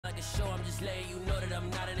lane, you know that I'm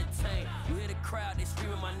not entertained. You hear the crowd, they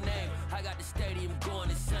screaming my name. I got the stadium going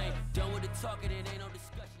insane. Done with the talking, it ain't no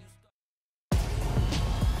discussion.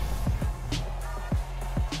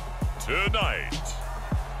 Tonight,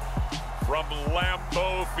 from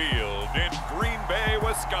Lambeau Field in Green Bay,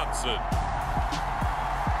 Wisconsin,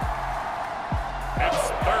 it's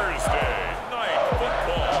Thursday Night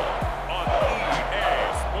Football on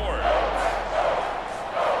EA Sports.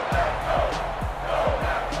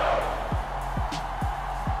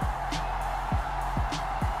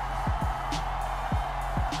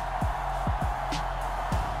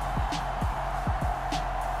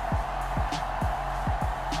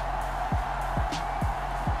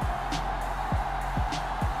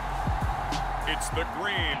 It's the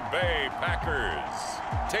Green Bay Packers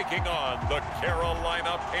taking on the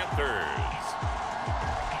Carolina Panthers.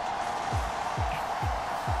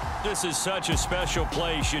 This is such a special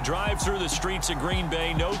place. You drive through the streets of Green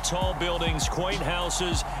Bay, no tall buildings, quaint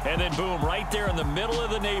houses, and then boom, right there in the middle of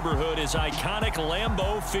the neighborhood is iconic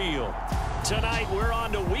Lambeau Field. Tonight, we're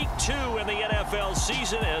on to week 2 in the NFL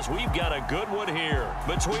season as we've got a good one here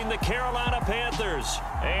between the Carolina Panthers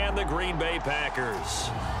and the Green Bay Packers.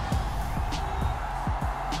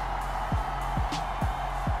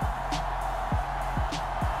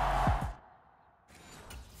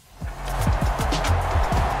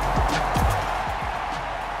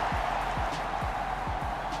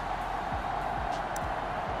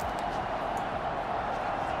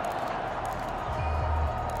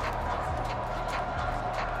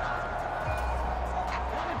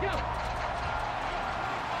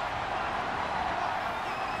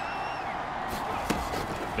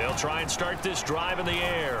 They'll try and start this drive in the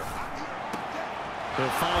air. He'll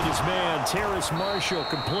find his man, Terrace Marshall,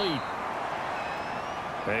 complete.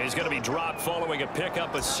 He's going to be dropped following a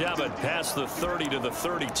pickup of 7 past the 30 to the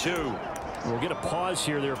 32. We'll get a pause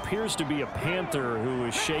here. There appears to be a Panther who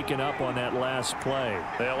was shaken up on that last play.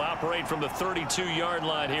 They'll operate from the 32-yard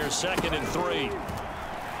line here, 2nd and 3.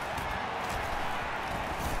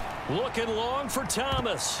 Looking long for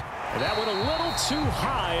Thomas. That one a little too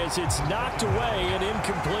high as it's knocked away and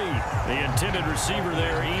incomplete. The intended receiver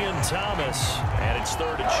there, Ian Thomas. And it's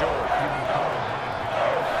 3rd and short.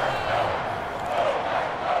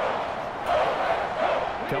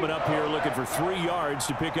 Coming up here looking for 3 yards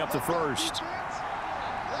to pick up the first.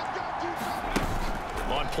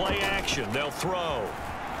 On play action, they'll throw.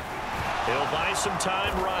 He'll buy some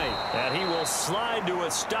time right, and he will slide to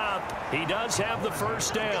a stop. He does have the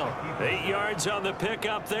first down. 8 yards on the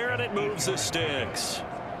pickup there, and it moves the sticks.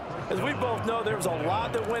 As we both know, there was a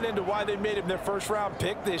lot that went into why they made him their first-round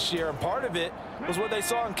pick this year, and part of it was what they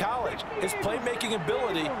saw in college, his playmaking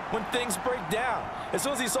ability when things break down. As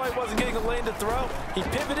soon as he saw he wasn't getting a lane to throw, he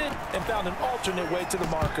pivoted and found an alternate way to the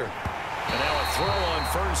marker. And now a throw on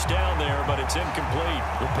first down there, but it's incomplete.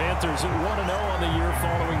 The Panthers at 1-0 on the year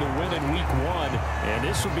following the win in Week 1. And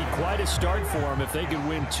this would be quite a start for them if they could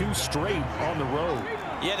win 2 straight on the road.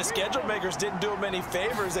 Yeah, the schedule makers didn't do him any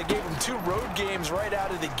favors. They gave him 2 road games right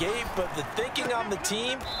out of the gate. But the thinking on the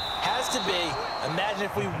team has to be, imagine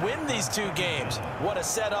if we win these 2 games. What a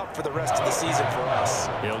setup for the rest of the season for us.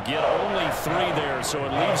 He'll get only 3 there, so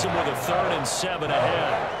it leaves him with a 3rd and 7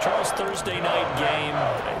 ahead. Charles, Thursday night game,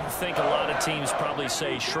 I think a lot of teams probably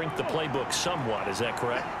say shrink the playbook somewhat. Is that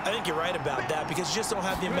correct? I think you're right about that because you just don't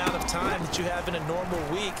have the amount of time that you have in a normal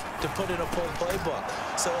week to put in a full playbook.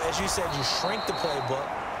 So as you said, you shrink the playbook,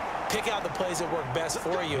 pick out the plays that work best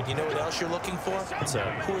for you. And you know what else you're looking for?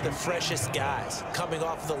 Who are the freshest guys coming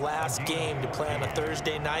off of the last game to play on a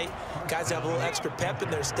Thursday night? Guys have a little extra pep in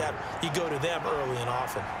their step. You go to them early and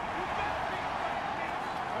often.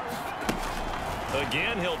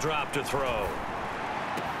 Again, he'll drop to throw.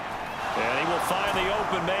 And he will find the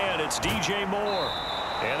open man. It's DJ Moore.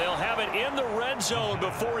 And they'll have it in the red zone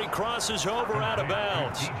before he crosses over out of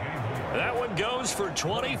bounds. That one goes for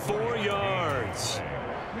 24 yards.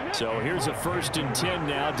 So here's a 1st and 10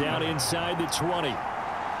 now down inside the 20.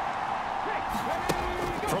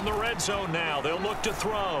 From the red zone now, they'll look to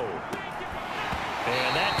throw.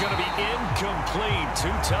 And that's going to be incomplete.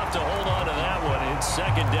 Too tough to hold on to that one. It's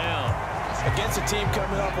 2nd down. Against a team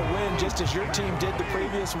coming off a win just as your team did the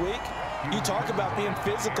previous week, you talk about being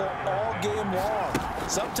physical all game long.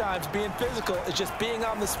 Sometimes being physical is just being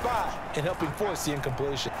on the spot and helping force the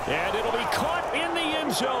incompletion. And it'll be caught in the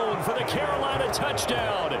end zone for the Carolina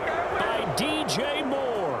touchdown by DJ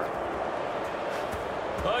Moore.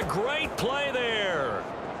 A great play there.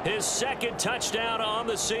 His 2nd touchdown on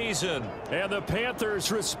the season. And the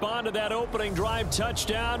Panthers respond to that opening drive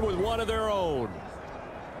touchdown with one of their own.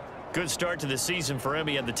 Good start to the season for him.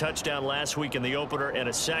 He had the touchdown last week in the opener and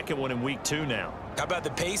a second one in week 2 now. How about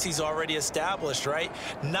the pace he's already established, right?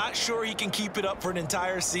 Not sure he can keep it up for an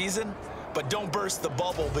entire season, but don't burst the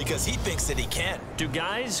bubble because he thinks that he can. Do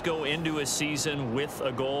guys go into a season with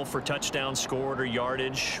a goal for touchdown scored or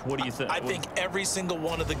yardage? What do you think? I think every single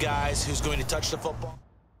one of the guys who's going to touch the football.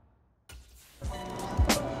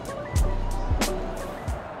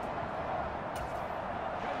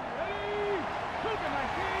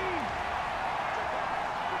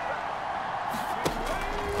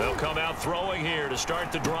 They'll come out throwing here to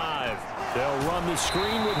start the drive. They'll run the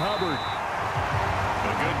screen with Hubbard.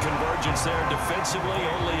 A good convergence there defensively,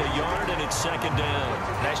 only a yard, and it's second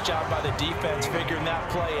down. Nice job by the defense figuring that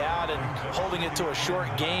play out and holding it to a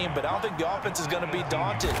short game, but I don't think the offense is going to be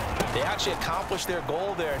daunted. They actually accomplished their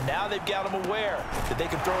goal there. Now they've got them aware that they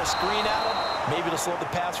can throw a screen at them. Maybe they'll slow the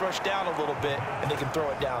pass rush down a little bit, and they can throw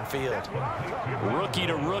it downfield. Rookie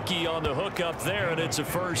to rookie on the hook up there, and it's a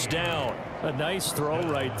first down. A nice throw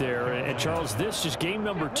right there. And, Charles, this is game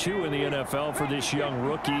number 2 in the NFL for this young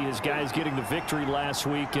rookie. His guys getting the victory last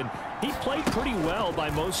week, and he played pretty well by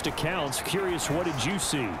most accounts. Curious, what did you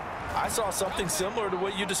see? I saw something similar to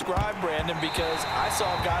what you described, Brandon, because I saw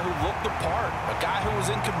a guy who looked the part, a guy who was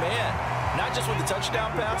in command, not just with the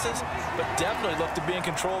touchdown passes, but definitely looked to be in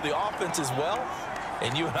control of the offense as well.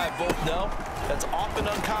 And you and I both know that's often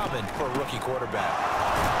uncommon for a rookie quarterback.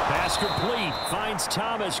 Pass complete. Finds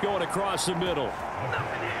Thomas going across the middle.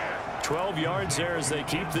 12 yards there as they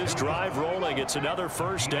keep this drive rolling. It's another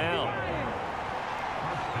first down.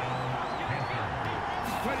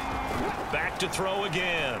 Back to throw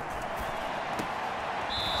again.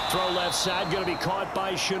 Throw left side, going to be caught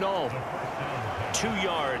by Chenault. 2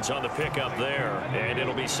 yards on the pickup there, and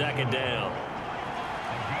it'll be second down.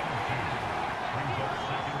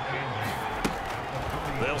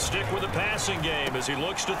 They'll stick with the passing game as he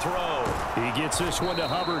looks to throw. He gets this one to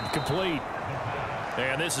Hubbard, complete.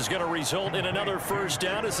 And this is going to result in another first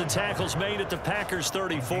down as the tackle's made at the Packers'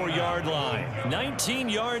 34-yard line. 19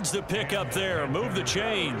 yards to pick up there. Move the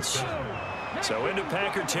chains. So into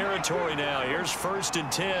Packer territory now. Here's 1st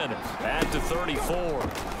and 10 at the 34.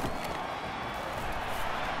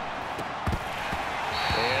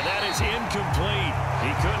 And that is incomplete.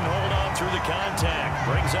 He couldn't hold on through the contact.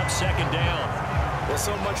 Brings up second down. Well,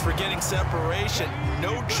 so much for getting separation.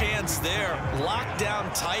 No chance there. Locked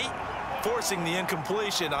down tight, forcing the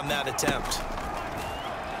incompletion on that attempt.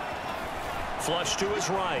 Flush to his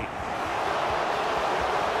right.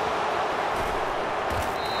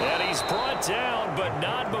 And he's brought down, but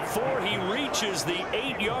not before he reaches the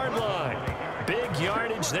 8-yard line. Big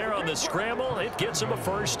yardage there on the scramble. It gets him a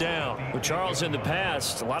first down. Well, Charles, in the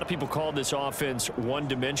past, a lot of people called this offense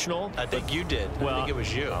one-dimensional. I think you did. Well, I think it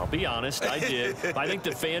was you. I'll be honest, I did. I think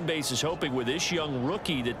the fan base is hoping with this young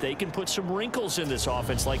rookie that they can put some wrinkles in this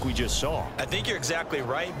offense like we just saw. I think you're exactly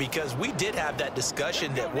right, because we did have that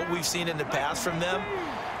discussion that what we've seen in the past from them,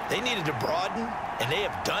 they needed to broaden, and they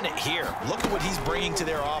have done it here. Look at what he's bringing to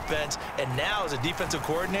their offense, and now as a defensive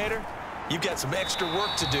coordinator, you've got some extra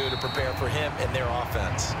work to do to prepare for him and their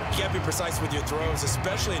offense. You can't be precise with your throws,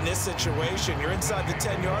 especially in this situation. You're inside the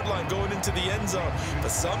 10-yard line going into the end zone,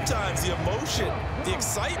 but sometimes the emotion, the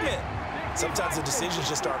excitement, sometimes the decisions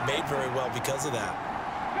just aren't made very well because of that.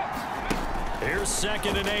 Here's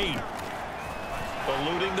 2nd and 8.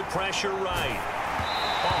 Eluding the pressure right.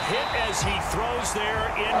 A hit as he throws there,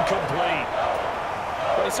 incomplete.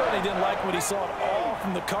 Well, he certainly didn't like what he saw at all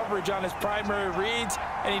from the coverage on his primary reads,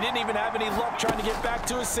 and he didn't even have any luck trying to get back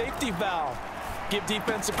to his safety valve. Give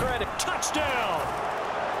defense a credit. Touchdown!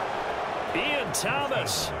 Ian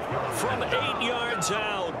Thomas from 8 yards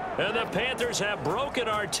out, and the Panthers have broken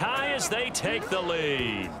our tie as they take the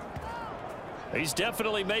lead. He's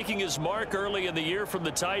definitely making his mark early in the year from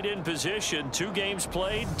the tight end position. 2 games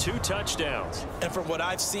played, 2 touchdowns. And from what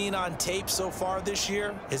I've seen on tape so far this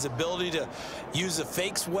year, his ability to use the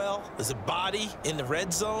fakes well, his body in the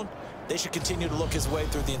red zone, they should continue to look his way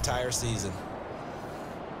through the entire season.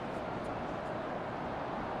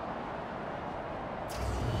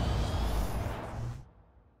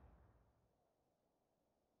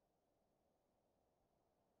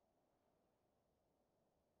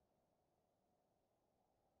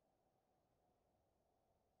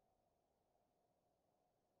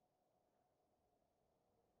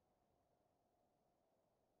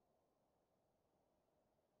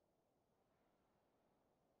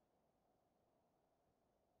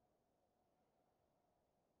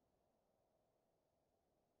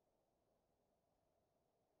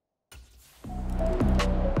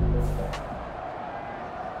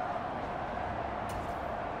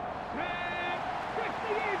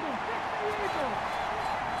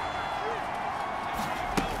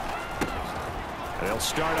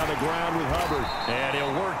 start on the ground with Hubbard. And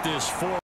he'll work this forward.